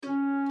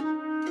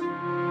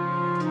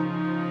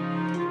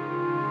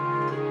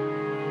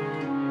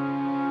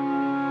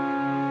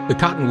The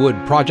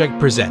Cottonwood Project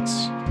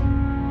presents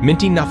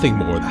Minty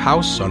Nothingmore, The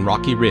House on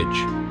Rocky Ridge,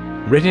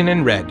 written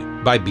and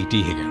read by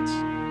B.T. Higgins.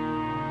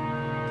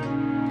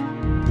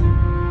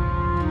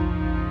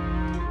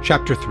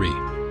 Chapter 3.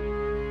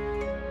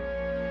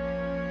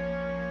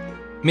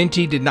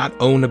 Minty did not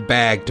own a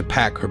bag to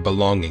pack her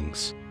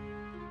belongings.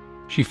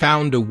 She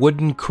found a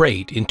wooden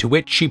crate into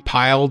which she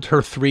piled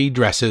her 3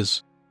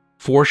 dresses,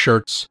 4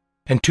 shirts,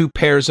 and 2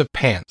 pairs of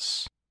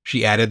pants.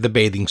 She added the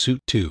bathing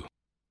suit, too.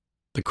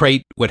 The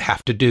crate would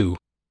have to do.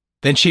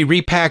 Then she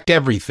repacked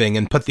everything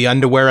and put the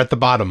underwear at the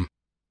bottom.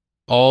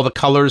 All the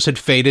colors had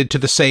faded to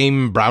the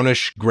same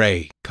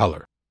brownish-gray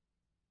color.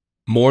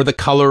 More the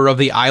color of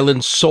the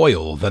island's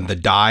soil than the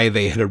dye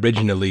they had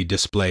originally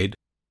displayed.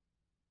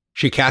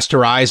 She cast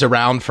her eyes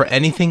around for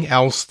anything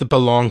else that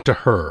belonged to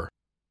her.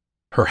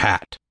 Her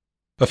hat.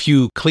 A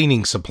few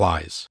cleaning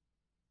supplies.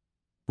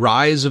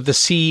 Rise of the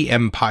Sea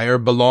Empire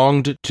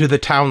belonged to the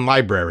town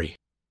library.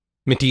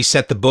 Minty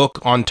set the book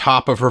on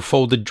top of her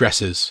folded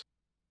dresses.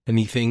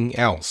 Anything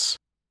else?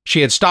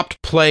 She had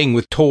stopped playing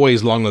with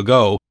toys long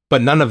ago,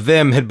 but none of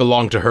them had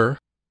belonged to her.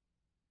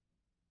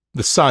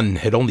 The sun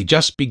had only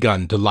just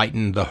begun to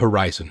lighten the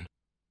horizon.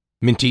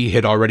 Minty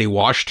had already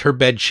washed her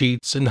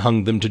bedsheets and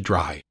hung them to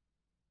dry.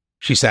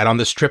 She sat on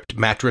the stripped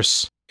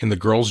mattress in the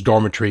girls'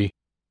 dormitory,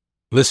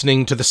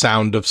 listening to the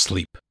sound of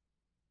sleep.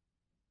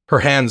 Her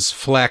hands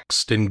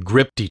flexed and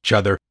gripped each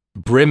other,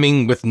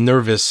 brimming with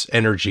nervous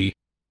energy.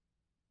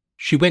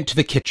 She went to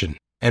the kitchen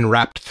and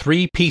wrapped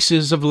 3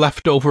 pieces of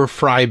leftover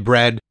fry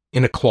bread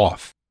in a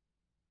cloth.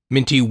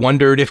 Minty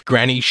wondered if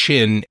Granny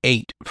Shin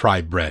ate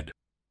fried bread.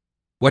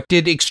 What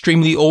did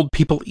extremely old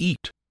people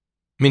eat?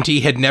 Minty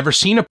had never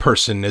seen a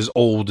person as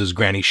old as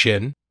Granny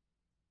Shin.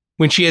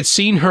 When she had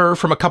seen her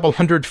from a couple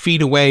 100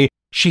 feet away,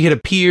 she had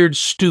appeared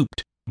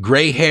stooped,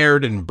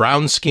 gray-haired and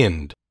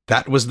brown-skinned.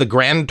 That was the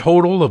grand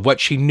total of what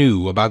she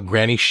knew about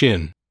Granny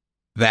Shin.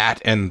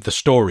 That and the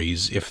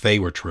stories, if they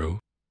were true.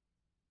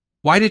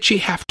 Why did she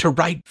have to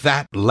write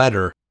that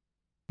letter?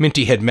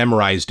 Minty had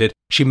memorized it.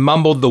 She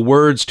mumbled the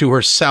words to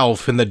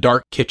herself in the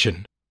dark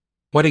kitchen.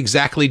 What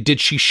exactly did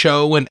she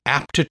show an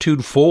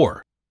aptitude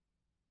for?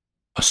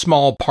 A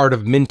small part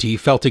of Minty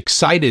felt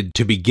excited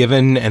to be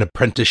given an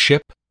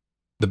apprenticeship.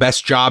 The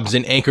best jobs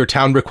in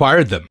Anchortown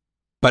required them,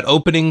 but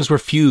openings were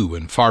few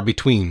and far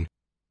between.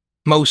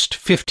 Most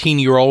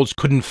 15-year-olds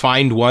couldn't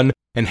find one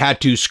and had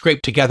to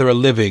scrape together a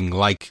living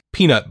like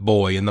Peanut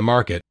Boy in the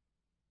market.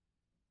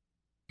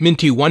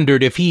 Minty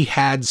wondered if he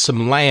had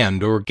some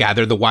land or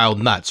gathered the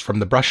wild nuts from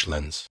the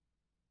brushlands.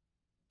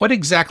 What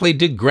exactly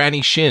did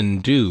Granny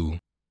Shin do?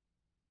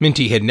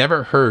 Minty had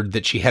never heard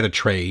that she had a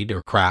trade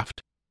or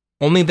craft,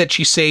 only that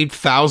she saved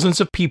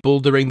thousands of people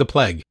during the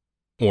plague,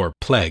 or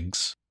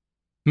plagues.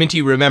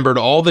 Minty remembered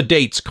all the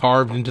dates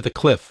carved into the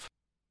cliff.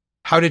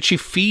 How did she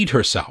feed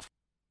herself?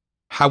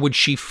 How would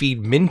she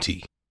feed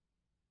Minty?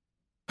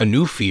 A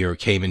new fear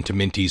came into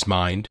Minty's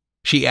mind.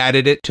 She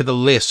added it to the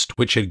list,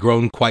 which had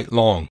grown quite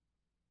long.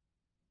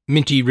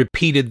 Minty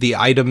repeated the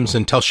items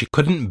until she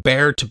couldn't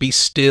bear to be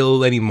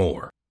still any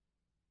more.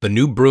 The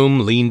new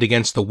broom leaned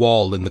against the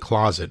wall in the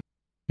closet.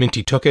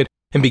 Minty took it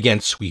and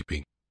began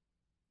sweeping.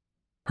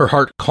 Her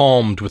heart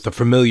calmed with the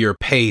familiar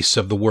pace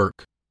of the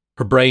work.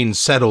 Her brain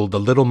settled a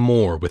little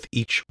more with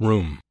each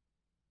room.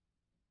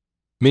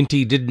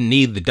 Minty didn't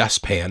need the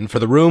dustpan, for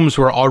the rooms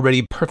were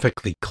already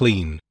perfectly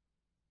clean.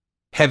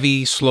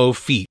 Heavy, slow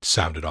feet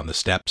sounded on the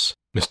steps.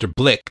 Mr.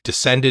 Blick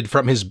descended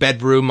from his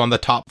bedroom on the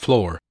top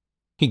floor.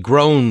 He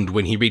groaned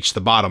when he reached the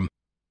bottom.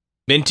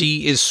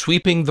 "Minty is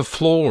sweeping the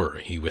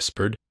floor," he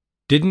whispered.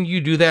 "Didn't you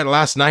do that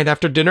last night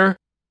after dinner?"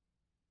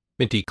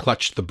 Minty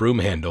clutched the broom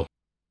handle.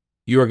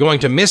 "You are going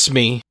to miss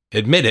me.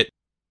 Admit it."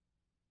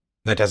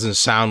 "That doesn't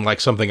sound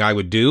like something I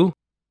would do,"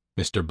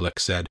 Mr.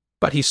 Blick said,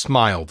 but he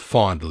smiled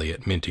fondly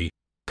at Minty.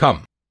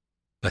 "Come,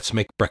 let's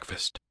make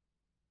breakfast."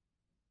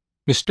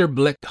 Mr.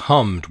 Blick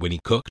hummed when he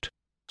cooked,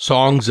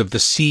 songs of the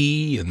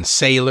sea and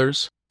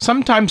sailors,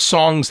 sometimes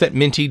songs that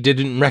Minty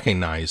didn't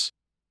recognize.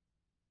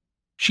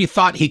 She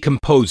thought he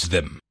composed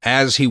them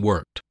as he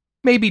worked,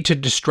 maybe to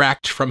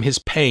distract from his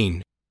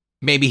pain.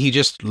 Maybe he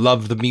just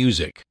loved the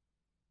music.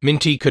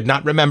 Minty could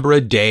not remember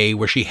a day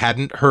where she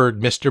hadn't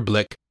heard Mr.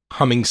 Blick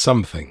humming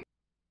something.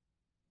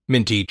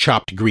 Minty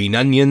chopped green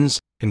onions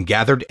and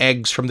gathered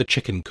eggs from the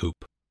chicken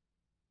coop.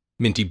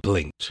 Minty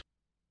blinked.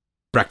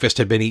 Breakfast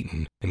had been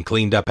eaten and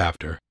cleaned up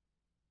after.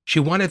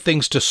 She wanted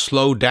things to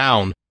slow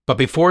down, but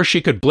before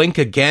she could blink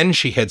again,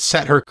 she had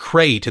set her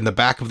crate in the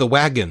back of the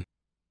wagon.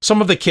 Some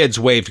of the kids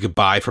waved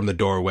goodbye from the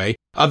doorway.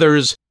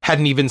 Others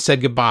hadn't even said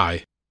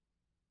goodbye.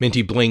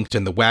 Minty blinked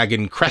and the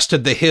wagon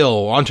crested the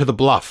hill onto the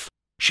bluff.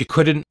 She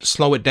couldn't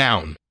slow it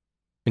down,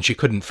 and she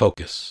couldn't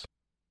focus.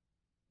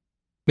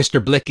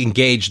 Mr. Blick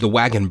engaged the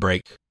wagon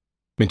brake.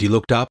 Minty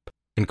looked up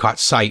and caught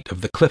sight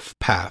of the cliff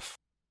path.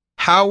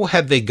 How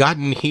had they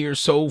gotten here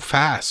so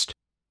fast?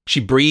 She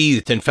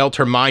breathed and felt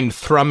her mind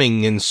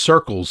thrumming in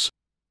circles.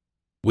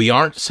 "We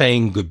aren't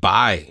saying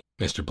goodbye,"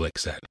 Mr. Blick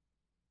said.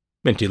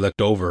 Minty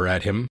looked over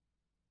at him.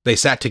 They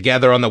sat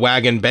together on the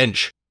wagon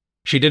bench.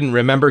 She didn't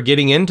remember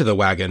getting into the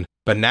wagon,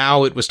 but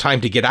now it was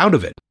time to get out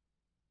of it.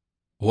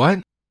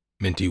 "What?"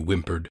 Minty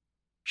whimpered.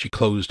 She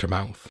closed her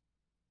mouth.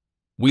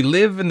 "We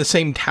live in the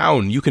same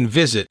town. You can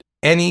visit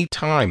any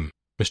time,"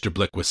 Mr.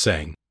 Blick was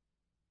saying.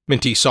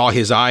 Minty saw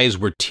his eyes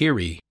were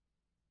teary.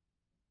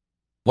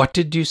 "What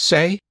did you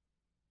say?"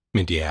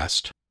 Minty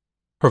asked.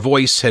 Her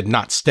voice had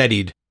not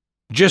steadied.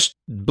 "Just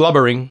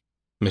blubbering,"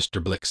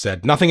 Mr. Blick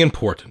said. "Nothing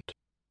important."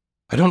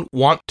 "I don't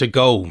want to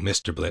go,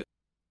 Mr. Blick."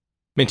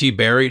 Minty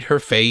buried her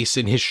face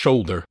in his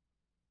shoulder.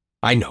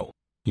 "I know,"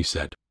 he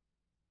said.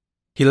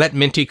 He let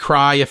Minty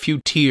cry a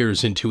few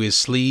tears into his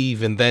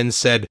sleeve and then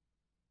said,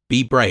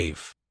 "Be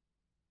brave."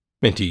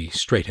 Minty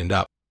straightened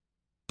up.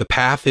 "The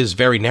path is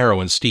very narrow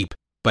and steep,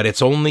 but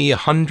it's only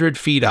 100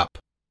 feet up."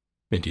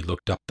 Minty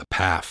looked up the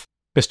path.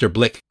 Mr.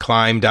 Blick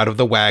climbed out of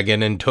the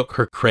wagon and took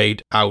her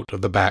crate out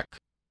of the back.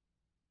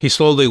 He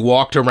slowly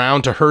walked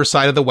around to her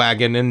side of the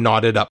wagon and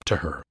nodded up to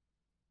her.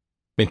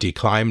 Minty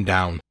climbed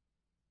down.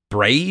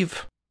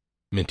 "Brave?"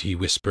 Minty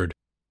whispered.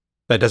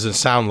 "That doesn't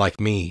sound like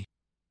me."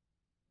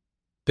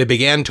 They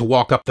began to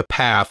walk up the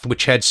path,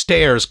 which had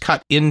stairs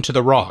cut into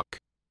the rock.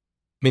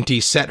 Minty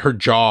set her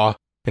jaw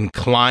and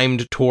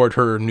climbed toward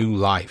her new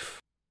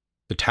life.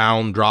 The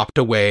town dropped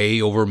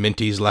away over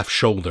Minty's left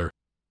shoulder.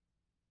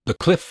 The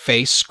cliff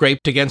face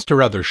scraped against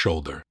her other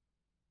shoulder.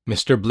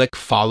 Mr. Blick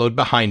followed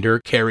behind her,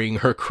 carrying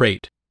her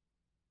crate.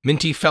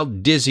 Minty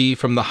felt dizzy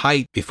from the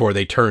height before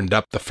they turned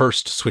up the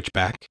first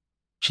switchback.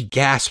 She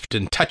gasped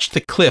and touched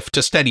the cliff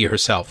to steady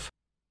herself.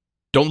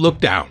 "Don't look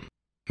down,"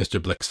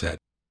 Mr. Blick said.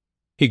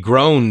 He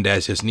groaned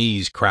as his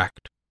knees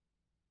cracked.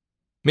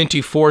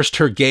 Minty forced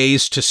her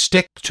gaze to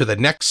stick to the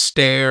next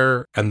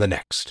stair and the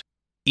next.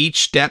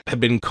 Each step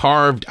had been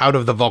carved out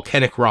of the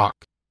volcanic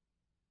rock.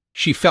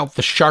 She felt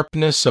the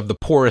sharpness of the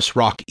porous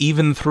rock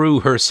even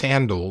through her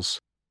sandals.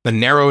 The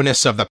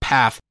narrowness of the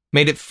path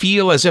made it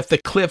feel as if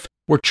the cliff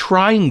were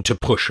trying to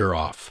push her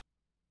off.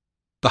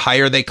 The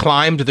higher they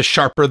climbed, the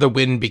sharper the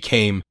wind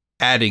became,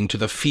 adding to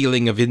the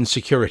feeling of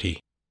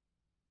insecurity.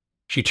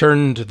 She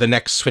turned the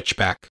next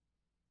switchback.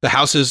 The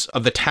houses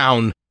of the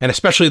town, and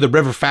especially the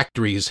river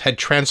factories, had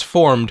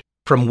transformed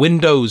from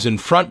windows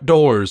and front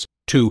doors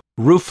to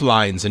roof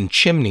lines and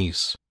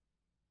chimneys.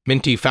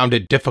 Minty found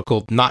it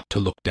difficult not to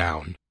look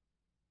down.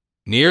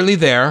 "Nearly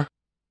there,"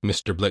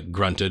 Mr. Blick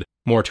grunted,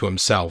 more to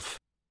himself.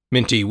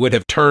 Minty would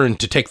have turned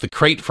to take the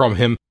crate from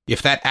him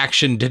if that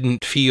action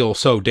didn't feel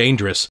so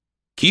dangerous.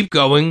 "Keep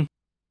going."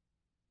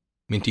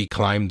 Minty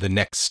climbed the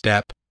next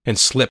step and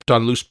slipped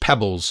on loose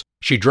pebbles.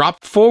 She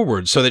dropped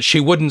forward so that she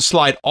wouldn't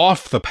slide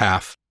off the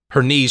path.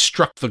 Her knees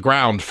struck the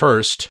ground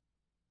first.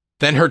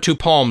 Then her two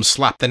palms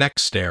slapped the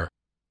next stair.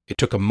 It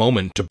took a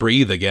moment to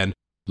breathe again.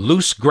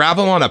 Loose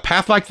gravel on a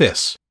path like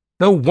this.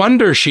 No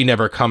wonder she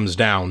never comes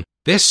down.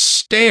 This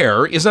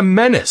stair is a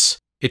menace.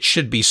 It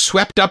should be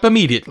swept up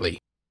immediately.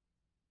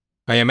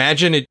 "I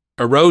imagine it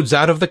erodes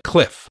out of the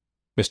cliff,"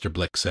 Mr.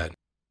 Blick said.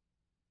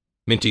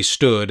 Minty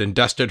stood and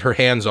dusted her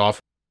hands off.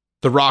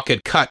 The rock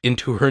had cut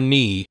into her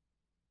knee.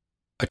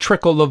 A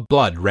trickle of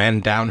blood ran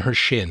down her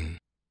shin.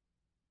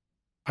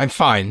 "I'm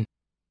fine,"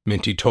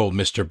 Minty told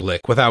Mr.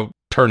 Blick without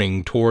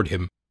turning toward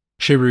him.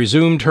 She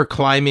resumed her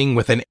climbing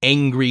with an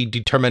angry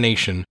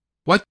determination.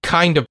 What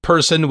kind of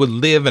person would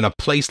live in a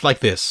place like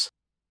this?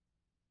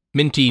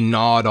 Minty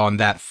gnawed on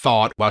that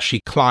thought while she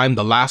climbed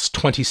the last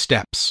 20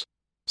 steps.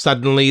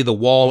 Suddenly the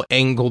wall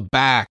angled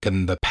back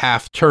and the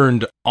path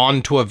turned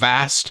onto a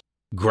vast,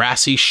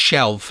 grassy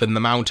shelf in the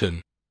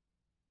mountain.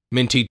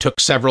 Minty took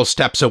several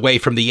steps away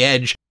from the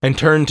edge and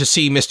turned to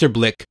see Mr.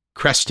 Blick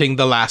cresting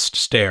the last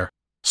stair.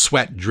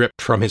 Sweat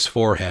dripped from his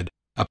forehead.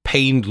 A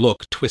pained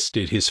look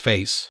twisted his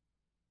face.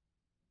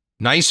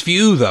 "Nice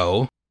view,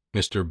 though,"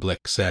 Mr.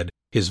 Blick said,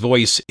 his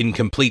voice in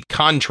complete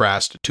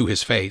contrast to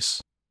his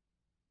face.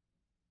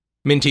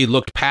 Minty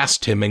looked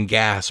past him and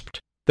gasped.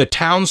 The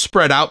town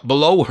spread out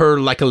below her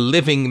like a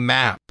living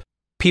map.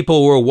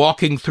 People were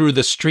walking through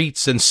the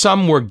streets, and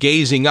some were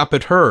gazing up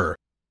at her.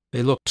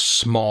 They looked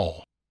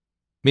small.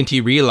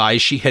 Minty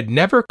realized she had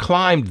never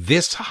climbed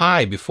this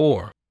high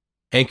before.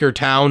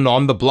 Anchortown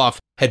on the bluff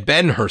had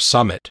been her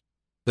summit.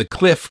 The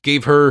cliff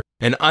gave her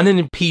an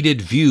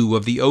unimpeded view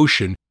of the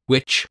ocean,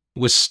 which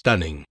was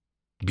stunning.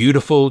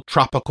 Beautiful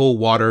tropical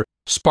water,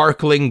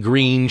 sparkling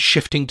green,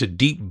 shifting to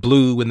deep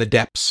blue in the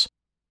depths.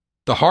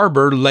 The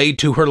harbor lay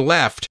to her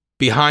left,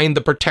 behind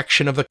the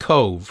protection of the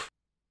cove.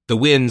 The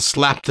wind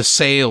slapped the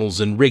sails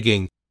and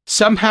rigging.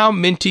 Somehow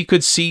Minty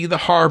could see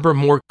the harbor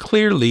more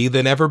clearly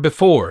than ever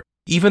before,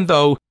 even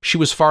though she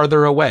was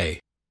farther away.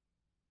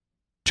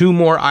 2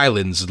 more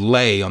islands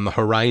lay on the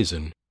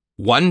horizon,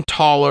 one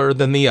taller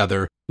than the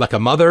other, like a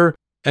mother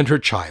and her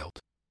child.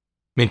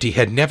 Minty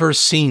had never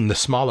seen the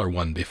smaller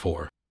one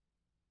before.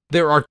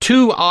 "There are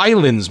 2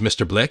 islands,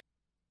 Mr. Blick,"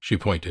 she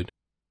pointed.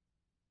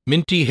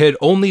 Minty had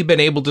only been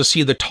able to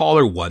see the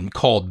taller one,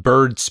 called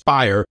Bird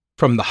Spire,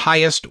 from the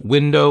highest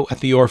window at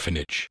the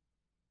orphanage.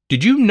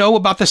 "Did you know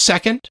about the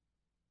second?"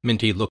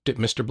 Minty looked at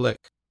Mr. Blick.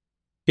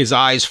 His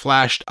eyes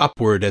flashed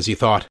upward as he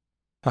thought.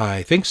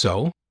 "I think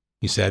so,"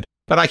 he said,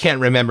 "but I can't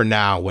remember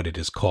now what it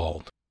is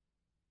called."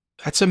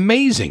 That's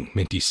amazing,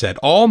 Minty said.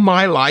 All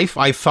my life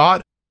I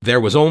thought there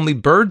was only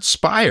Bird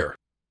Spire.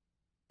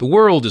 The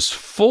world is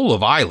full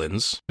of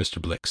islands,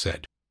 Mr. Blick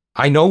said.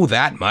 I know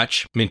that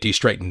much, Minty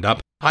straightened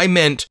up. I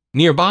meant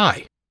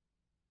nearby.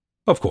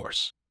 Of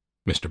course,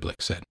 Mr.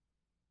 Blick said.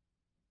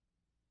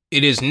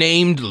 It is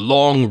named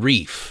Long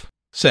Reef,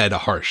 said a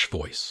harsh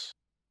voice.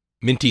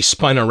 Minty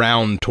spun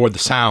around toward the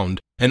sound.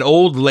 An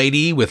old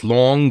lady with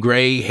long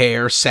gray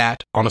hair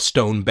sat on a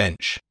stone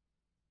bench.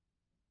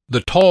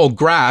 The tall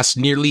grass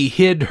nearly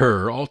hid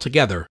her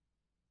altogether.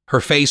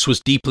 Her face was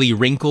deeply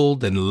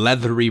wrinkled and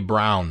leathery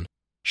brown.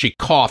 She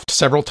coughed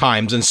several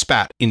times and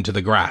spat into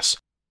the grass.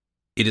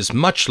 It is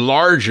much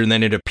larger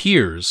than it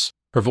appears.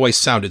 Her voice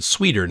sounded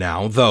sweeter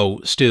now,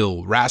 though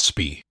still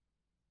raspy.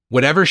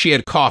 Whatever she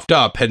had coughed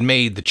up had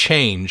made the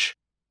change.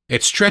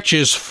 It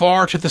stretches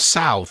far to the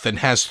south and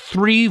has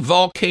 3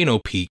 volcano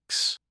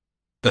peaks.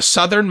 The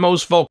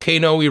southernmost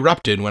volcano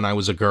erupted when I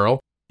was a girl.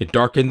 It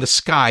darkened the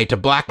sky to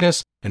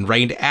blackness and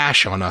rained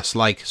ash on us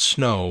like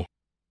snow.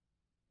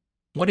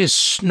 What is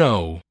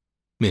snow?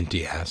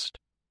 Minty asked.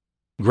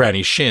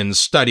 Granny Shin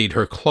studied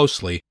her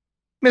closely.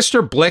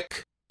 Mr.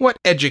 Blick, what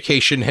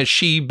education has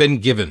she been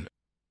given?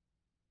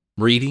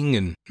 Reading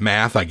and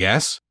math, I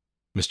guess,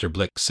 Mr.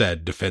 Blick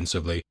said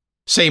defensively.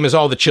 Same as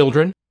all the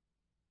children.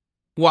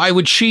 Why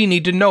would she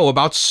need to know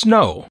about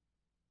snow?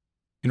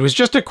 It was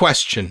just a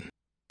question,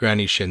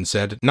 Granny Shin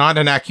said, not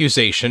an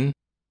accusation.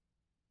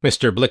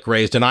 Mr. Blick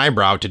raised an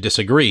eyebrow to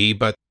disagree,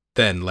 but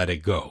then let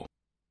it go.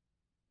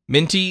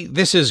 Minty,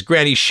 this is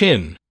Granny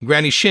Shin.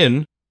 Granny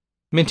Shin,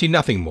 Minty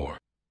Nothingmore.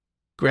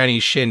 Granny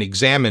Shin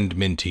examined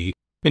Minty.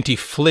 Minty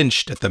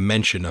flinched at the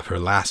mention of her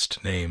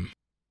last name.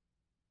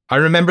 I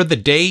remember the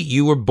day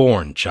you were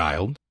born,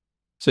 child,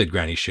 said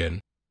Granny Shin.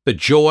 The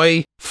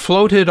joy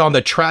floated on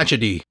the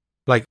tragedy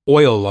like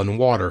oil on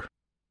water.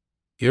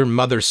 Your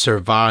mother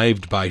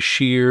survived by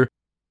sheer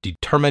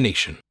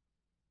determination.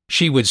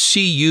 She would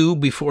see you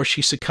before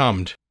she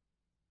succumbed.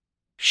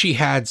 She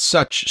had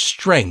such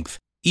strength,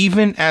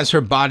 even as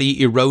her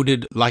body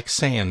eroded like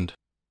sand.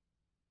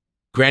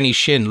 Granny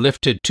Shin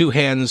lifted 2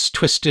 hands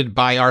twisted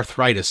by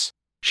arthritis.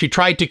 She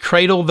tried to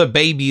cradle the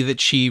baby that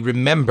she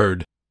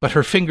remembered, but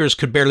her fingers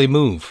could barely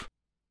move.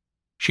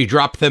 She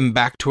dropped them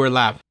back to her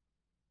lap.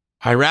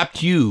 I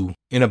wrapped you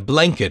in a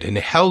blanket and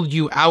held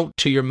you out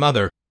to your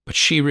mother, but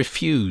she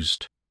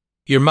refused.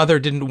 Your mother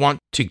didn't want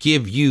to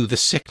give you the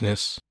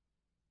sickness.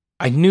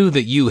 I knew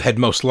that you had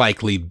most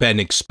likely been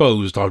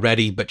exposed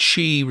already, but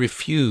she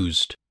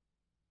refused.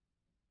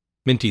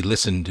 Minty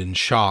listened in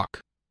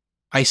shock.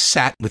 I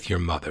sat with your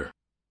mother.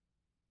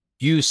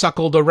 You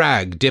suckled a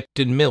rag dipped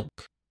in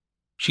milk.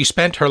 She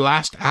spent her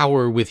last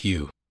hour with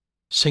you,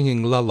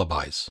 singing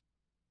lullabies.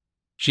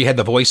 She had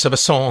the voice of a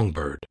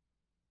songbird.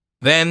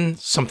 Then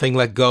something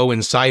let go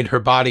inside her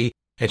body,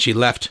 and she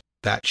left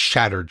that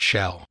shattered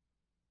shell.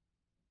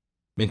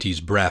 Minty's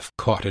breath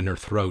caught in her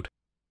throat.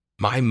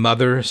 My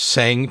mother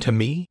sang to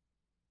me?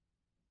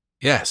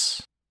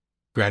 Yes.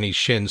 Granny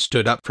Shin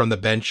stood up from the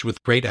bench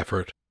with great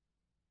effort.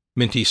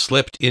 Minty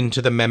slipped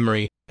into the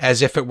memory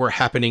as if it were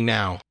happening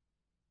now.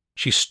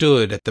 She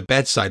stood at the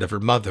bedside of her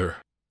mother,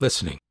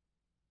 listening.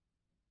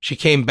 She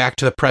came back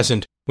to the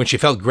present when she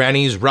felt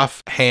Granny's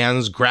rough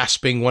hands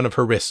grasping one of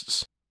her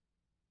wrists.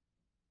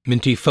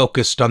 Minty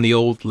focused on the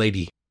old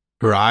lady.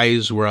 Her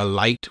eyes were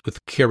alight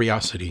with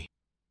curiosity.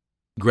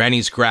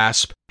 Granny's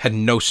grasp had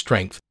no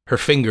strength, her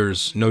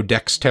fingers no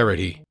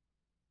dexterity.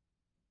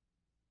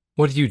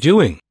 What are you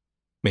doing?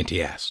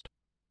 Minty asked.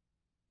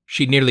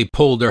 She nearly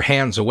pulled her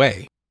hands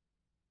away.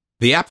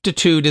 The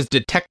aptitude is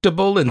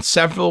detectable in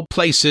several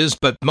places,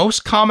 but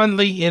most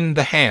commonly in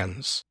the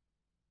hands.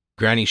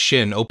 Granny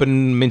Shin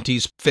opened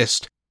Minty's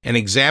fist and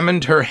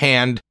examined her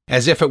hand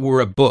as if it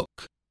were a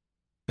book.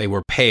 They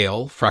were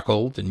pale,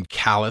 freckled, and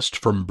calloused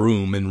from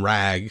broom and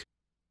rag.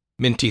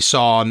 Minty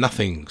saw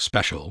nothing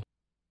special.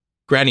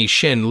 Granny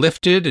Shin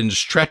lifted and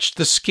stretched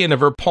the skin of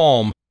her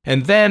palm,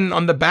 and then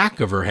on the back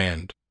of her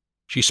hand.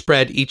 She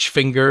spread each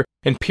finger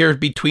and peered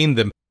between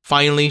them.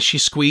 Finally, she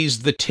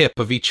squeezed the tip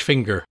of each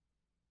finger.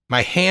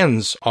 My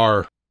hands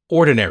are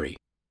ordinary,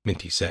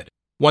 Minty said,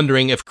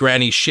 wondering if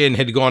Granny Shin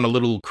had gone a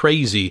little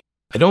crazy.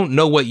 I don't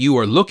know what you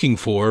are looking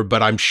for,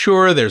 but I'm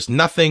sure there's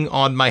nothing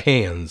on my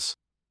hands.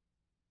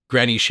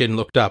 Granny Shin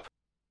looked up.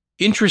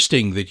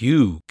 Interesting that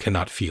you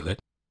cannot feel it,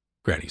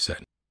 Granny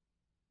said.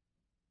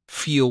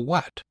 Feel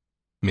what?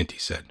 Minty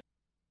said.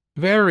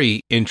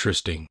 Very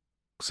interesting,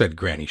 said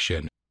Granny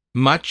Shin.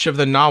 Much of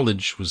the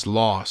knowledge was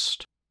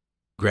lost.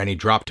 Granny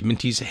dropped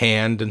Minty's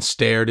hand and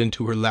stared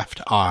into her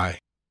left eye.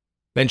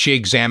 Then she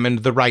examined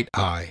the right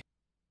eye.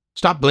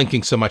 Stop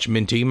blinking so much,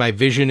 Minty. My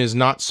vision is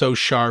not so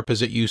sharp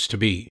as it used to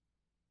be.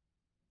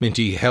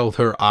 Minty held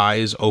her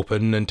eyes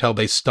open until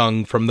they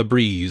stung from the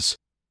breeze.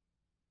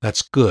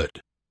 That's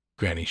good,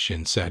 Granny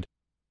Shin said.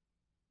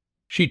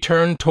 She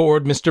turned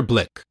toward Mr.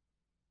 Blick.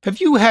 Have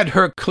you had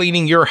her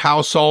cleaning your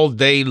house all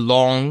day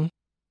long?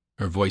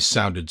 Her voice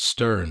sounded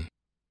stern.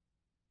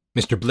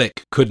 Mr.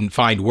 Blick couldn't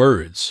find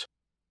words.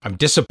 I'm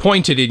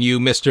disappointed in you,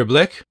 Mr.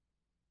 Blick.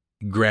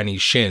 Granny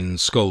Shin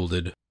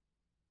scolded.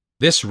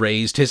 This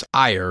raised his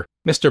ire.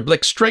 Mr.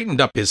 Blick straightened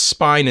up his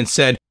spine and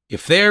said,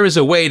 "If there is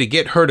a way to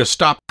get her to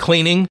stop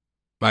cleaning,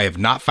 I have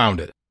not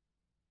found it."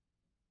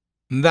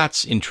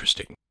 "That's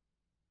interesting,"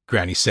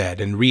 Granny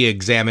said, and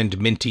re-examined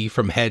Minty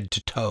from head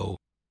to toe.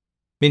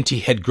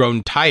 Minty had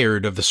grown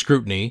tired of the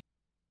scrutiny.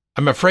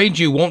 "I'm afraid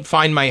you won't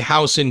find my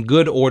house in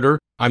good order.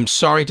 I'm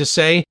sorry to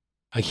say,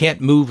 I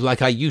can't move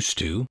like I used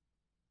to."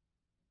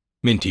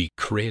 Minty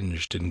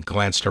cringed and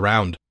glanced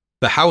around.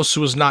 The house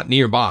was not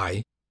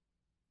nearby.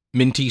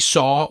 Minty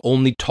saw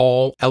only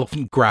tall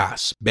elephant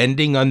grass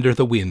bending under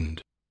the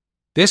wind.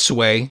 "This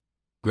way,"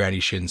 Granny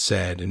Shin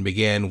said, and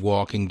began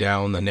walking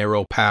down the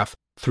narrow path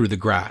through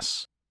the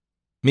grass.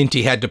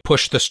 Minty had to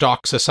push the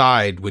stalks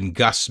aside when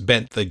Gus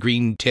bent the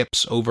green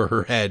tips over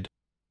her head.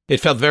 It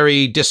felt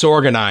very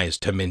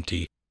disorganized to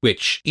Minty,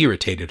 which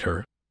irritated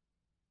her.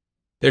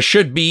 "There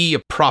should be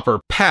a proper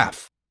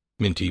path,"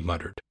 Minty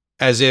muttered,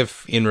 as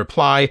if, in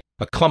reply,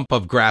 a clump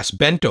of grass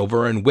bent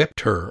over and whipped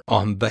her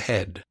on the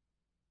head.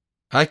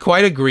 "I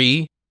quite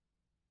agree,"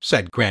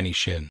 said Granny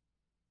Shin.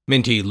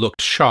 Minty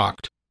looked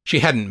shocked. She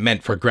hadn't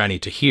meant for Granny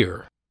to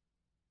hear.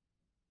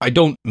 "I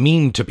don't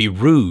mean to be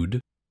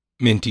rude."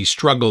 Minty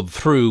struggled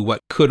through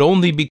what could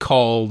only be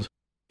called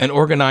an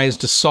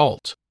organized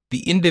assault.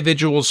 The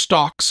individual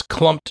stalks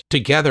clumped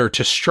together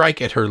to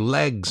strike at her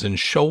legs and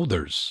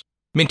shoulders.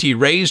 Minty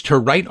raised her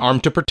right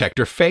arm to protect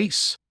her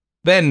face.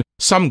 Then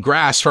some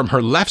grass from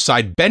her left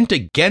side bent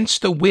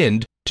against the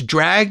wind to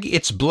drag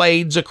its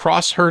blades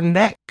across her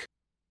neck.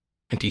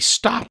 Minty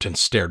stopped and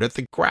stared at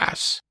the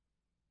grass.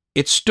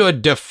 It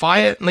stood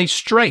defiantly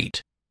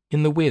straight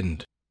in the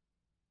wind.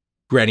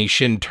 Granny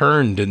Shin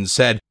turned and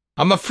said,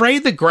 "I'm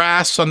afraid the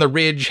grass on the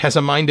ridge has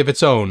a mind of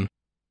its own.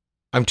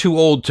 I'm too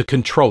old to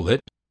control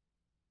it."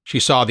 She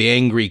saw the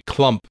angry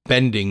clump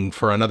bending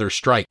for another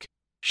strike.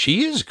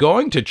 "She is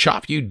going to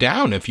chop you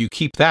down if you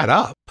keep that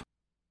up."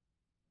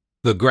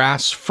 The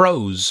grass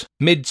froze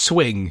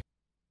mid-swing.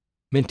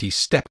 Minty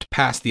stepped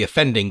past the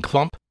offending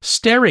clump,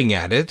 staring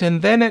at it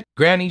and then at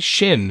Granny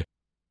Shin.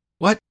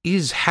 "What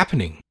is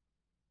happening?"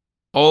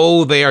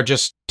 "Oh, they are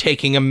just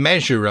taking a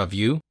measure of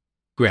you,"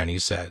 Granny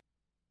said.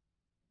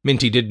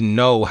 Minty didn't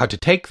know how to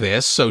take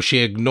this, so she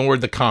ignored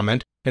the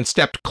comment and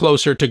stepped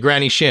closer to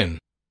Granny Shin.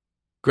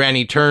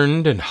 Granny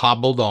turned and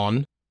hobbled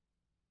on.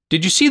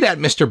 "Did you see that,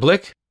 Mr.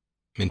 Blick?"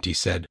 Minty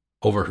said,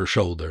 over her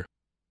shoulder.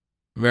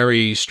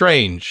 "Very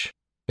strange,"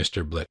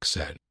 Mr. Blick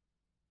said.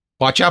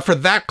 "Watch out for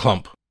that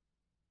clump."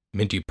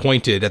 Minty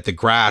pointed at the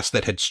grass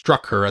that had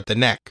struck her at the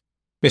neck.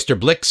 Mr.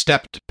 Blick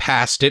stepped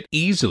past it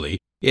easily.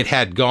 It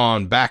had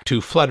gone back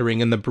to fluttering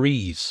in the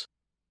breeze.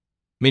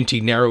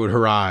 Minty narrowed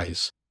her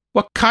eyes.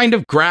 "What kind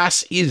of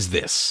grass is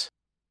this?"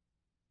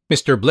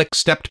 Mr. Blick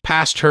stepped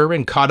past her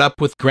and caught up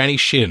with Granny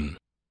Shin.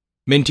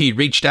 Minty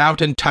reached out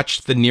and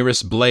touched the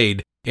nearest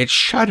blade. It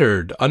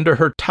shuddered under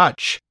her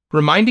touch,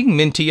 reminding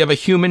Minty of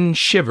a human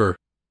shiver.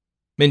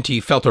 Minty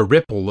felt a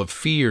ripple of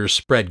fear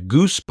spread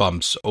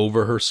goosebumps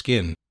over her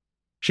skin.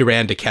 She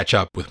ran to catch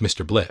up with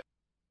Mr. Blick.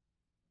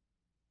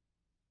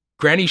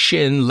 Granny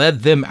Shin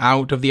led them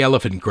out of the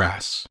elephant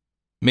grass.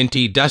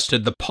 Minty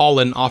dusted the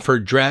pollen off her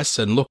dress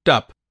and looked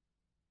up.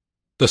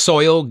 The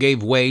soil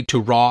gave way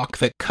to rock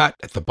that cut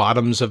at the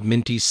bottoms of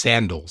Minty's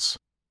sandals.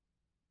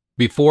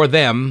 Before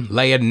them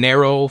lay a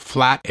narrow,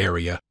 flat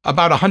area,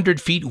 about 100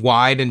 feet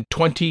wide and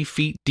 20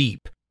 feet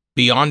deep.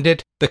 Beyond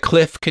it, the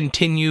cliff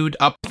continued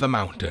up the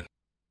mountain.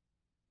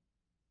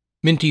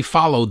 Minty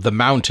followed the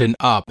mountain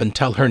up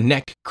until her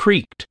neck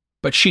creaked,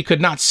 but she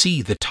could not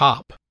see the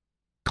top.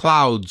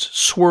 Clouds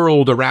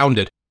swirled around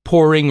it,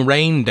 pouring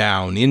rain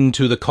down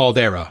into the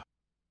caldera.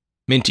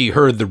 Minty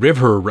heard the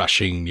river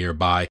rushing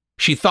nearby.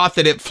 She thought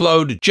that it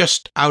flowed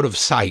just out of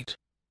sight.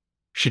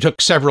 She took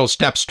several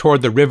steps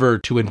toward the river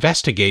to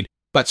investigate,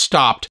 but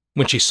stopped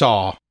when she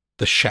saw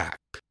the shack.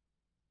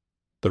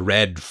 The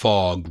red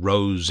fog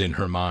rose in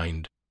her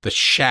mind. The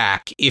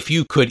shack, if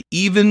you could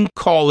even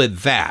call it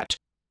that,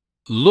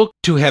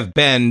 looked to have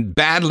been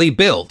badly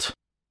built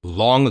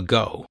long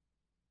ago.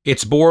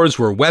 Its boards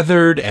were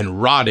weathered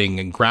and rotting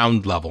at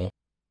ground level.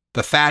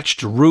 The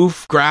thatched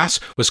roof grass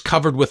was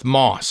covered with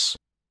moss.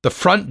 The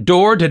front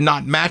door did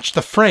not match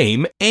the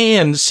frame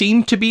and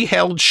seemed to be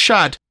held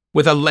shut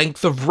with a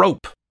length of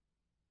rope.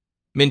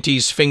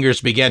 Minty's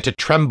fingers began to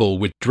tremble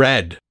with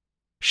dread.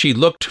 She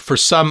looked for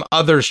some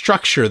other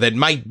structure that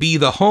might be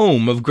the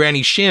home of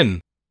Granny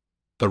Shin.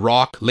 The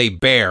rock lay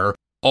bare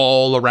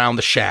all around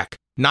the shack,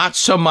 not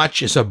so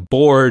much as a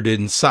board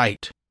in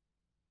sight.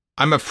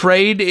 "I'm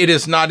afraid it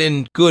is not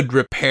in good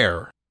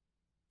repair,"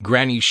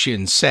 Granny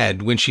Shin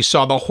said when she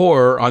saw the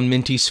horror on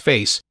Minty's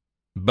face,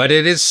 "but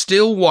it is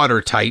still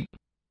watertight."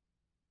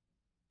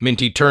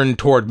 Minty turned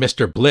toward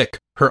Mr. Blick,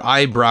 her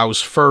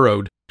eyebrows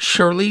furrowed.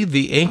 Surely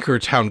the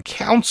Anchortown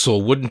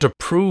Council wouldn't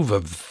approve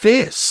of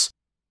this.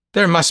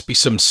 There must be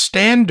some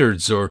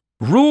standards or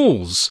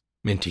rules,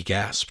 Minty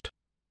gasped.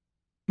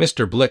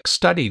 Mr. Blick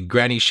studied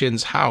Granny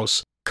Shin's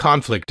house,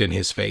 conflict in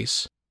his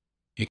face.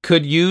 It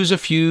could use a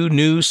few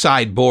new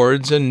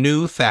sideboards and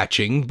new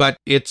thatching, but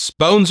its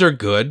bones are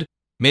good,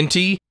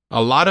 Minty,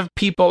 a lot of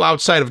people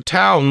outside of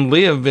town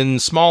live in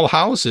small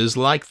houses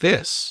like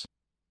this."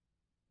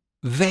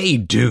 "They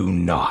do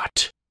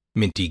not,"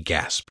 Minty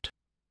gasped.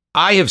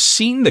 "I have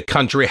seen the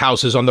country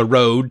houses on the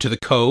road to the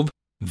cove.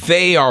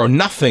 They are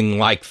nothing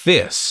like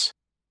this."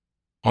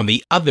 "On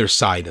the other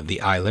side of the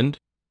island,"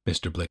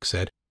 Mr. Blick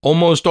said,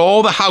 "almost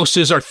all the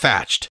houses are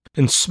thatched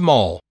and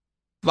small,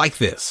 like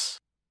this."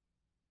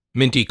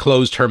 Minty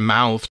closed her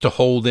mouth to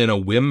hold in a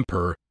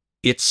whimper.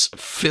 "It's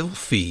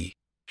filthy,"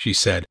 she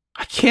said.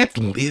 "I can't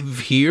live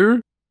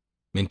here."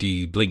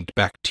 Minty blinked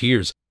back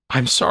tears.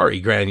 "I'm sorry,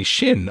 Granny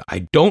Shin.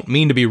 I don't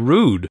mean to be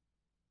rude."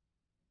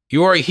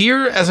 "You are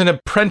here as an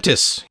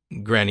apprentice,"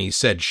 Granny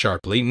said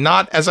sharply,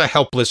 "not as a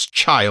helpless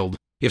child.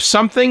 If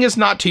something is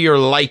not to your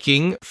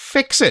liking,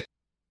 fix it,"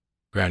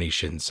 Granny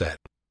Shin said.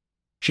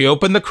 She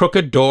opened the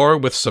crooked door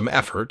with some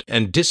effort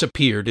and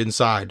disappeared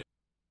inside.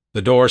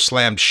 The door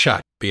slammed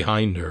shut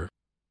behind her.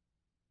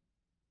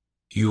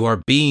 "You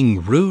are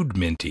being rude,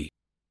 Minty,"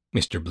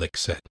 Mr. Blick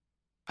said.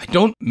 "I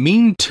don't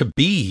mean to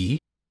be,"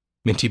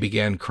 Minty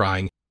began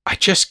crying. "I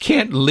just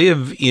can't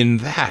live in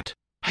that.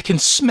 I can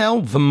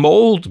smell the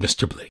mold,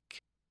 Mr.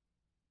 Blick."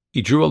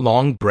 He drew a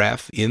long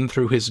breath in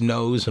through his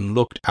nose and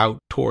looked out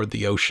toward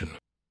the ocean.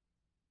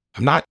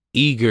 "I'm not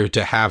eager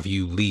to have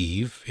you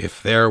leave.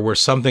 If there were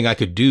something I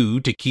could do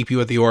to keep you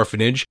at the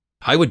orphanage,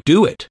 I would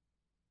do it.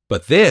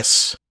 But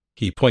this,"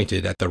 he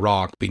pointed at the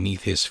rock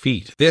beneath his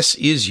feet, "this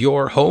is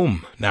your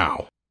home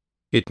now.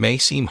 It may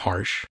seem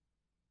harsh,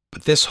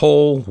 but this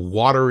whole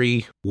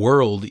watery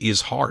world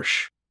is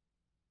harsh.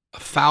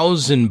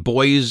 1,000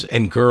 boys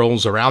and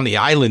girls around the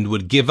island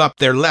would give up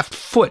their left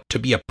foot to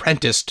be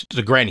apprenticed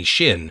to Granny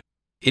Shin.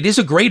 It is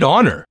a great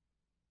honor."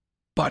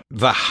 "But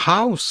the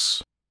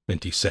house,"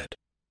 Minty said.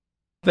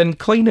 "Then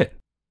clean it."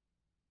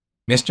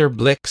 Mr.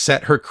 Blick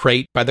set her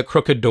crate by the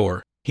crooked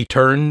door. He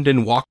turned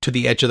and walked to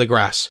the edge of the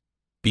grass.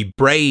 "Be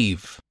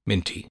brave,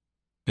 Minty,"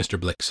 Mr.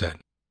 Blick said.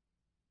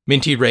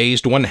 Minty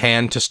raised one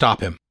hand to stop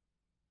him.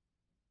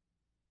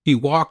 He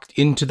walked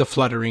into the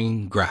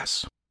fluttering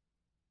grass.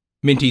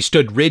 Minty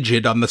stood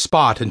rigid on the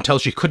spot until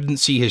she couldn't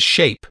see his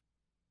shape.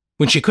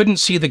 When she couldn't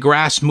see the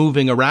grass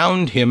moving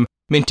around him,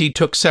 Minty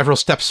took several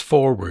steps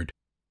forward.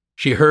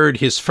 She heard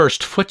his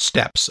first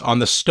footsteps on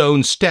the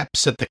stone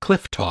steps at the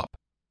cliff top.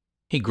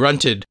 He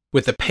grunted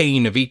with the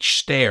pain of each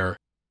stair.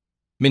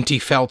 Minty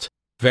felt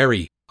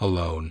very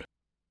alone.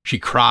 She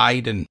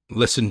cried and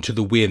listened to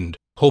the wind,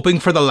 hoping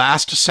for the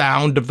last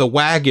sound of the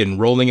wagon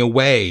rolling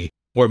away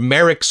or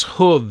Merrick's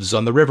hooves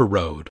on the river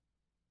road.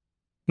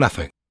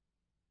 Nothing.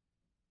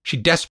 She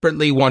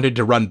desperately wanted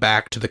to run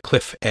back to the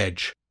cliff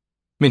edge.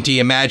 Minty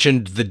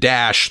imagined the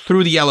dash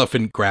through the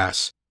elephant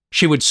grass.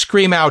 She would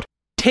scream out,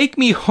 "Take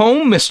me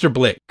home, Mr.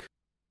 Blick!"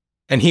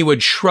 And he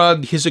would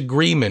shrug his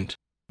agreement.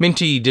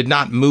 Minty did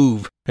not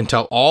move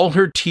until all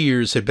her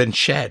tears had been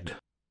shed.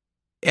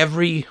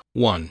 Every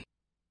one.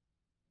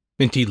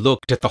 Minty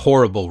looked at the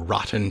horrible,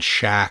 rotten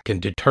shack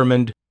and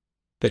determined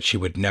that she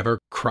would never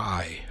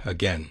cry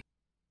again.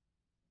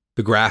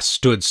 The grass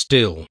stood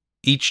still,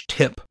 each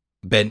tip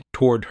bent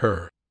toward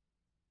her.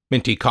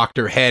 Minty cocked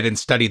her head and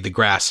studied the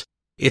grass.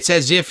 "It's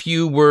as if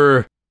you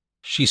were—"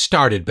 She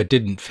started but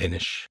didn't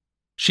finish.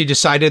 She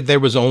decided there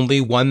was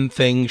only one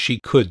thing she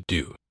could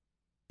do.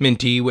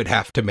 Minty would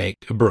have to make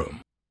a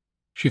broom.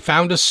 She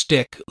found a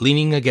stick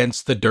leaning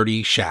against the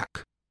dirty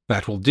shack.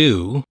 "That will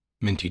do."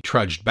 Minty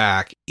trudged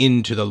back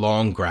into the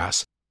long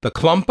grass. The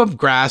clump of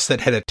grass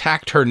that had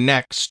attacked her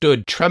neck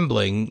stood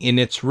trembling in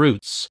its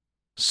roots.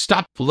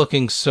 "Stop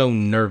looking so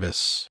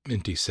nervous,"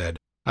 Minty said.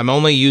 "I'm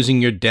only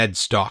using your dead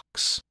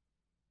stalks."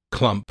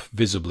 Clump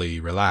visibly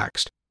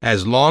relaxed.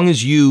 "As long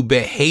as you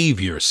behave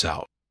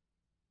yourself."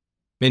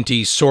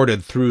 Minty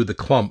sorted through the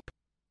clump.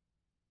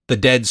 The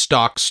dead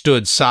stalks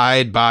stood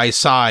side by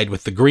side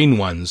with the green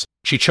ones.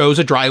 She chose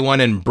a dry one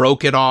and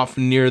broke it off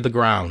near the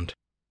ground.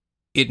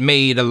 It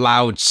made a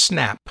loud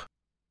snap.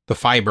 The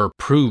fiber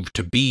proved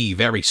to be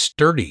very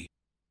sturdy.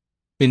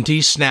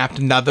 Minty snapped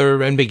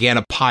another and began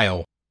a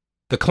pile.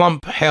 The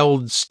clump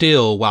held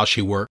still while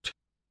she worked.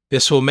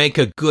 "This will make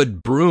a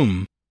good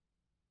broom."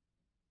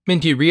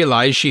 Minty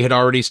realized she had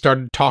already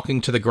started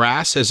talking to the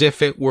grass as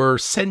if it were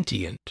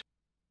sentient.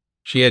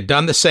 She had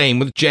done the same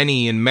with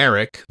Jenny and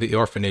Merrick, the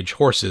orphanage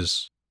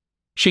horses.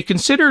 She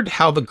considered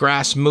how the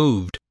grass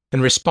moved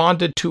and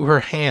responded to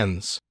her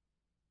hands.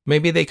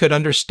 Maybe they could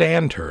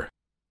understand her.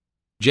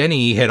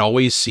 Jenny had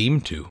always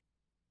seemed to.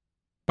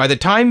 By the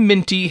time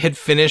Minty had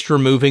finished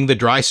removing the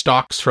dry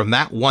stalks from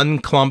that one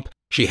clump,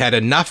 she had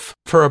enough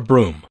for a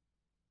broom.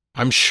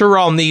 "I'm sure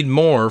I'll need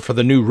more for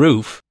the new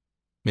roof."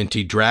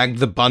 Minty dragged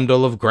the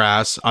bundle of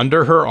grass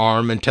under her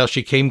arm until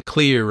she came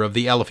clear of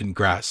the elephant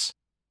grass.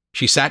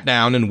 She sat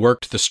down and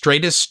worked the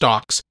straightest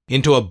stalks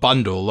into a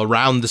bundle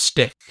around the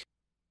stick.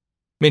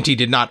 Minty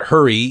did not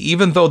hurry,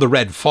 even though the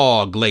red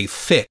fog lay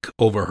thick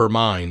over her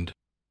mind.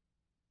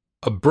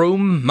 A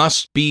broom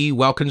must be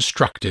well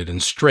constructed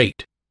and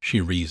straight,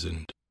 she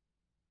reasoned.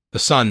 The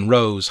sun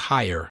rose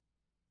higher.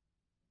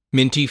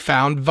 Minty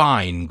found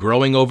vine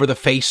growing over the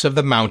face of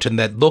the mountain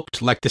that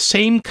looked like the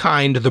same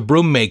kind the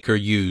broom maker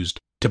used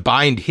to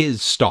bind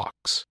his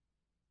stalks.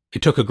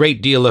 It took a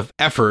great deal of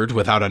effort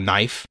without a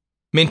knife.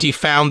 Minty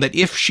found that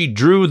if she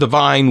drew the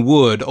vine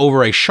wood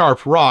over a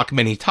sharp rock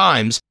many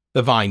times,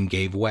 the vine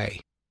gave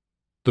way.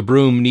 The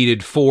broom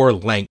needed 4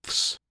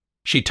 lengths.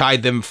 She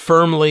tied them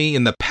firmly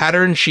in the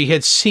pattern she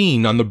had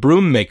seen on the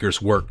broom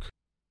maker's work.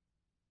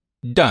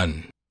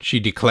 "Done," she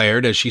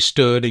declared as she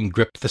stood and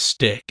gripped the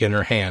stick in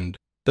her hand.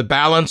 The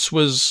balance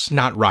was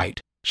not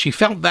right. She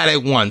felt that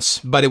at once,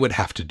 but it would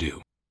have to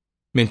do.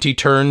 Minty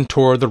turned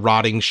toward the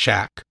rotting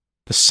shack.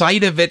 The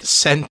sight of it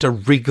sent a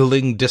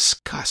wriggling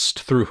disgust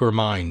through her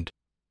mind.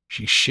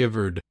 She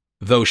shivered,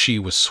 though she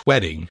was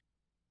sweating.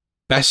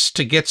 "Best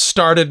to get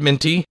started,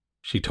 Minty,"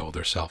 she told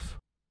herself.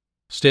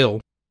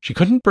 Still, she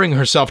couldn't bring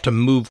herself to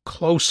move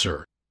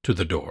closer to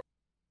the door.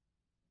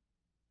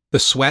 The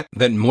sweat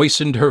that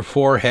moistened her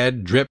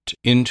forehead dripped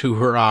into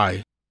her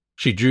eye.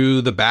 She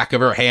drew the back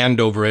of her hand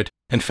over it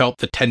and felt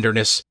the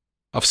tenderness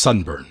of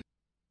sunburn.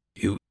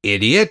 "You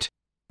idiot!"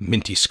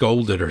 Minty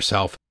scolded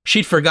herself.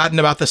 She'd forgotten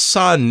about the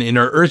sun in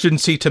her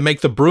urgency to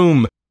make the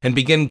broom and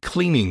begin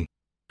cleaning.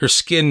 Her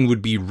skin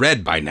would be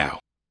red by now.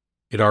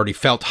 It already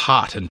felt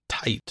hot and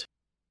tight.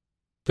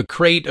 The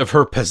crate of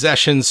her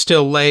possessions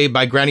still lay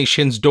by Granny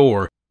Shin's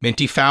door.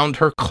 Minty found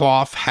her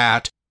cloth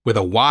hat with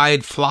a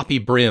wide, floppy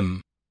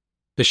brim.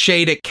 The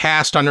shade it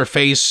cast on her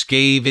face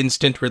gave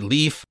instant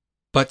relief,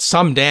 but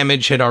some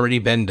damage had already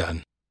been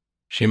done.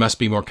 She must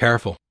be more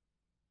careful.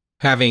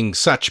 Having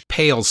such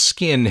pale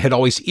skin had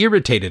always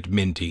irritated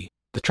Minty.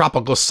 The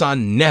tropical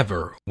sun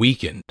never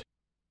weakened.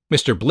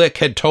 Mr. Blick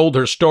had told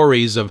her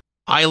stories of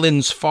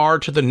islands far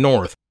to the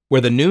north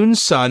where the noon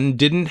sun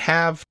didn't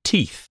have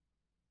teeth.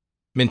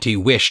 Minty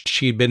wished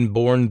she'd been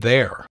born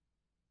there,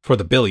 for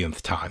the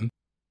billionth time,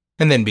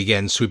 and then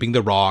began sweeping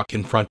the rock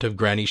in front of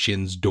Granny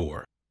Shin's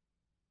door.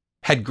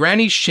 Had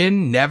Granny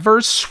Shin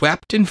never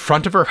swept in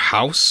front of her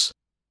house?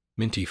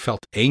 Minty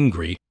felt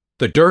angry.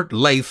 The dirt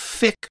lay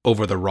thick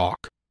over the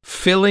rock,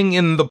 filling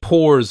in the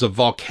pores of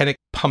volcanic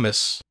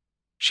pumice.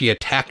 She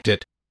attacked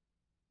it.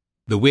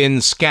 The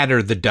wind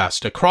scattered the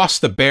dust across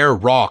the bare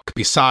rock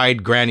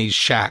beside Granny's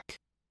shack.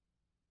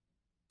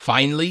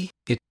 Finally,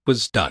 it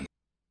was done.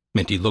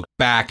 Minty looked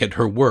back at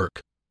her work.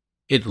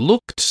 It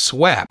looked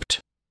swept,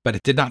 but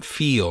it did not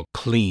feel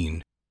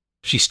clean.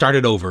 She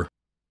started over,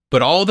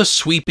 but all the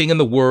sweeping in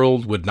the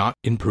world would not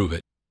improve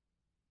it.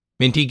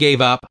 Minty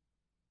gave up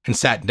and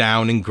sat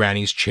down in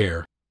Granny's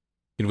chair.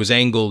 It was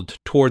angled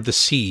toward the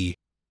sea.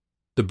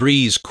 The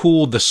breeze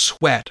cooled the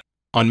sweat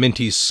on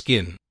Minty's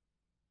skin.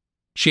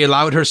 She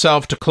allowed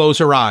herself to close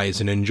her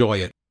eyes and enjoy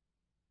it.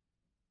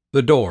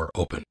 The door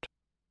opened.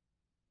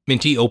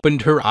 Minty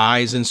opened her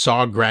eyes and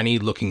saw Granny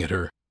looking at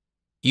her.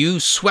 "You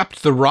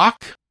swept the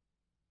rock?"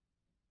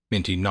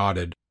 Minty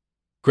nodded.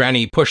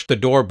 Granny pushed the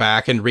door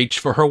back and reached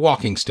for her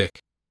walking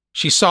stick.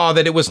 She saw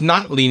that it was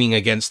not leaning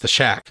against the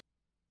shack.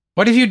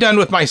 "What have you done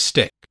with my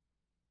stick?"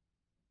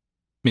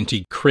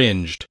 Minty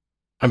cringed.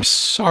 "I'm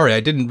sorry, I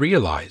didn't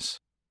realize."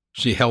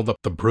 She held up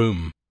the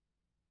broom.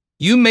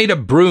 "You made a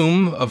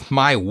broom of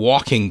my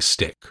walking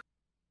stick,"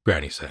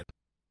 Granny said.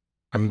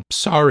 "I'm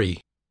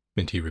sorry,"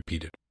 Minty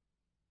repeated.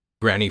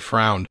 Granny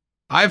frowned.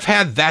 "I've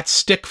had that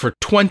stick for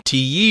 20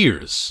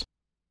 years.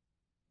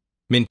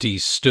 Minty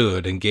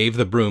stood and gave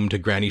the broom to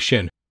Granny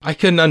Shin. "I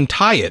can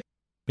untie it,"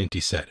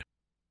 Minty said.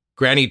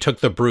 Granny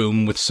took the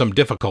broom with some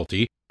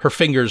difficulty. Her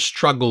fingers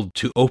struggled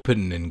to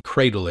open and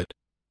cradle it.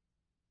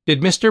 "Did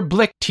Mr.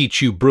 Blick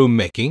teach you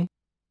broom-making?"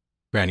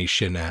 Granny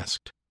Shin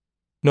asked.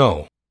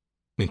 "No,"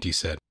 Minty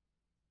said.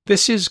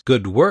 "This is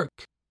good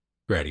work,"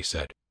 Granny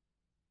said.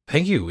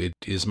 "Thank you, it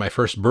is my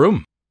first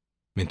broom,"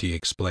 Minty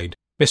explained.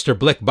 "Mr.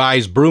 Blick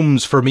buys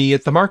brooms for me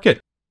at the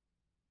market."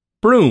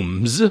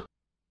 "Brooms?"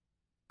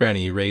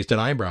 Granny raised an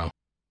eyebrow.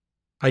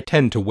 "I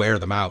tend to wear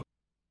them out,"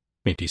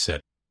 Minty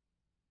said.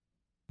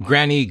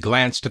 Granny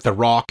glanced at the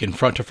rock in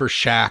front of her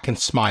shack and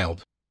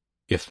smiled.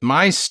 "If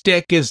my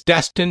stick is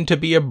destined to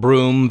be a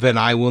broom, then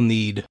I will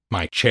need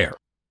my chair."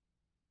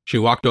 She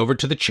walked over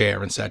to the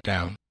chair and sat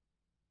down.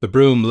 The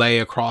broom lay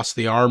across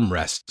the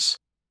armrests.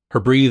 Her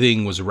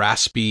breathing was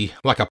raspy,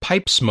 like a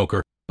pipe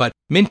smoker, but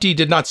Minty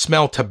did not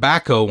smell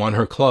tobacco on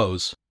her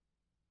clothes.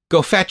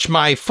 "Go fetch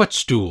my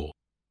footstool,"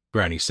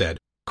 Granny said,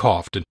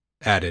 coughed, and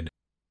added,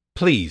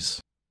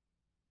 "Please."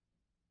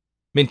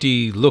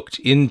 Minty looked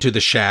into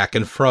the shack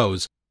and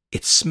froze.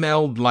 It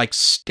smelled like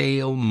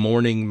stale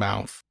morning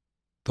mouth.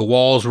 The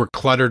walls were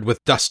cluttered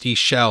with dusty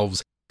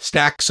shelves,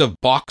 stacks of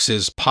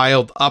boxes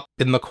piled up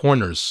in the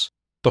corners.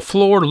 The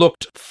floor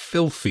looked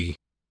filthy.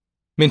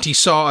 Minty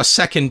saw a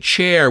second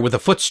chair with a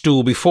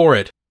footstool before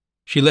it.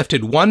 She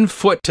lifted one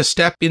foot to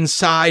step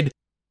inside,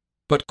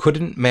 but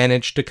couldn't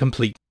manage to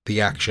complete the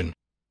action.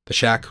 The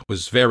shack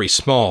was very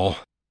small.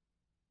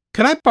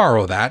 "Can I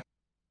borrow that?"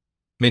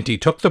 Minty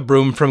took the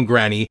broom from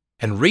Granny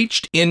and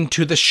reached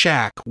into the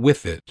shack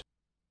with it.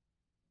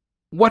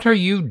 "What are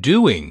you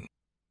doing?"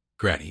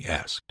 Granny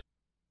asked.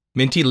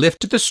 Minty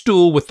lifted the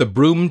stool with the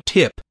broom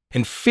tip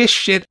and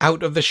fished it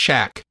out of the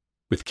shack.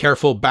 With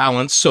careful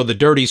balance so the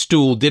dirty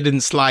stool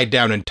didn't slide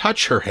down and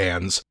touch her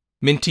hands,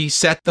 Minty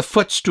set the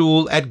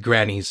footstool at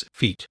Granny's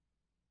feet.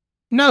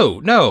 "No,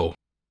 no,"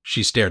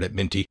 she stared at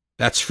Minty.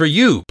 "That's for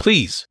you,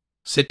 please.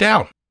 Sit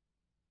down."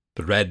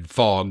 The red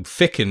fog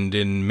thickened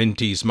in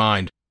Minty's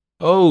mind.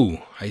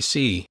 "Oh, I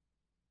see,"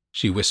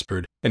 she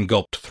whispered and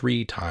gulped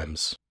 3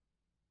 times.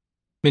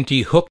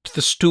 Minty hooked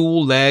the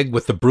stool leg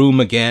with the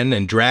broom again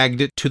and dragged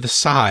it to the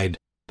side.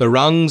 The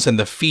rungs and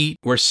the feet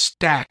were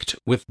stacked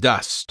with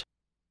dust.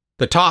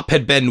 The top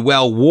had been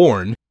well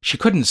worn. She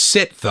couldn't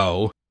sit,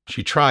 though.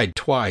 She tried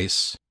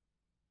twice.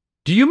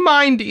 "Do you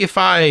mind if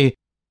I—"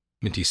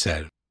 Minty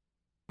said.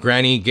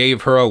 Granny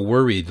gave her a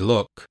worried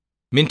look.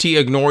 Minty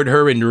ignored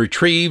her and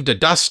retrieved a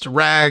dust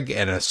rag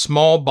and a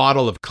small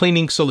bottle of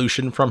cleaning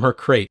solution from her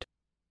crate.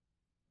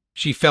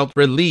 She felt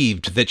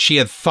relieved that she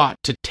had thought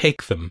to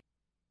take them.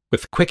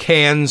 With quick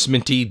hands,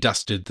 Minty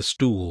dusted the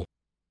stool.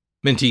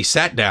 Minty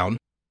sat down,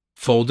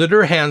 folded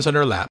her hands on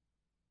her lap,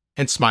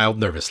 and smiled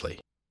nervously.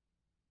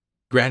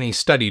 Granny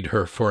studied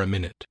her for a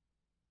minute.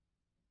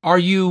 "Are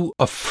you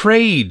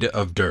afraid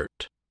of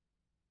dirt?"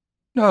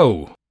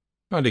 "No,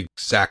 not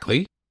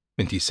exactly,"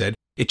 Minty said.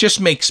 "It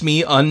just makes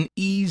me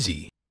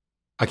uneasy.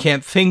 I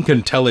can't think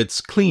until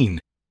it's clean.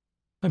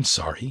 I'm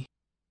sorry."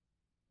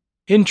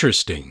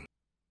 "Interesting."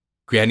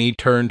 Granny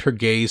turned her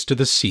gaze to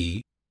the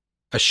sea.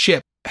 A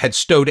ship had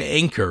stowed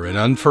anchor and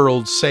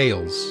unfurled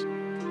sails.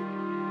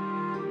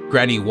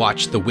 Granny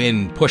watched the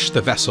wind push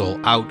the vessel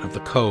out of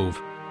the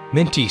cove.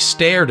 Minty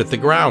stared at the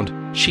ground.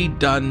 She'd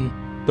done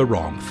the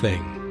wrong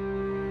thing.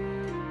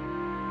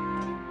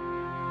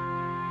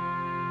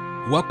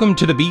 Welcome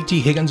to the B.T.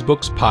 Higgins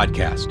Books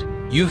podcast.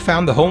 You've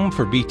found the home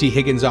for B.T.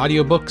 Higgins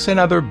audiobooks and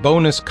other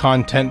bonus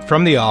content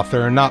from the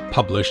author not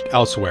published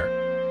elsewhere.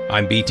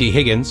 I'm B.T.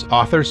 Higgins,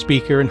 author,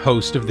 speaker, and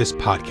host of this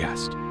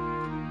podcast.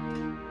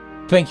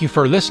 Thank you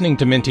for listening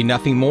to Minty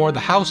Nothingmore,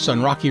 The House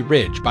on Rocky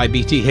Ridge by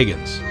B.T.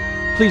 Higgins.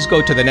 Please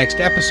go to the next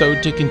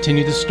episode to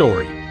continue the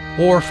story,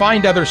 or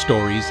find other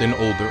stories in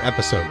older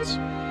episodes.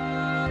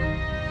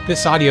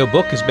 This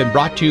audiobook has been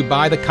brought to you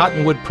by the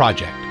Cottonwood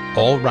Project,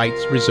 all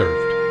rights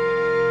reserved.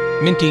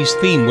 Minty's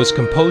theme was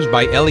composed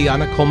by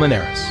Eliana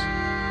Colmenares.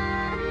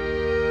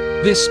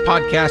 This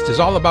podcast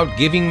is all about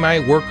giving my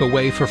work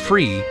away for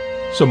free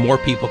so more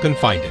people can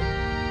find it.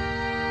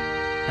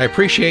 I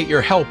appreciate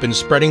your help in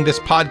spreading this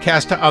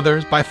podcast to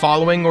others by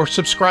following or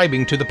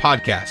subscribing to the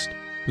podcast,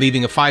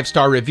 leaving a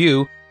 5-star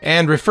review,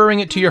 and referring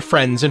it to your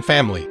friends and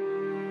family.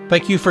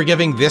 Thank you for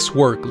giving this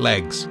work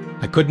legs.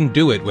 I couldn't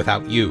do it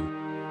without you.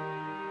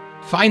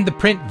 Find the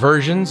print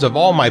versions of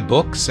all my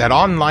books at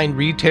online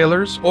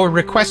retailers or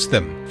request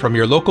them from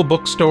your local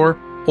bookstore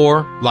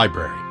or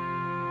library.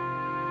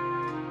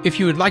 If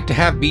you would like to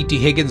have B.T.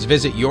 Higgins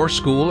visit your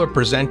school or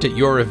present at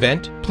your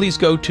event, please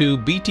go to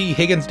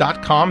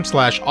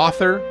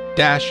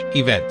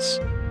bthiggins.com/author-events.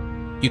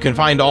 You can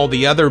find all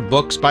the other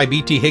books by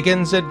B.T.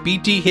 Higgins at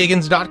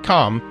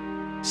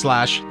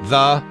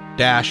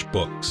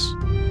bthiggins.com/the-books.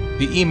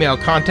 The email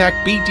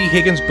contact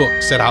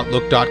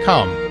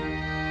bthigginsbooks@outlook.com.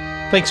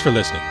 Thanks for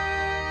listening.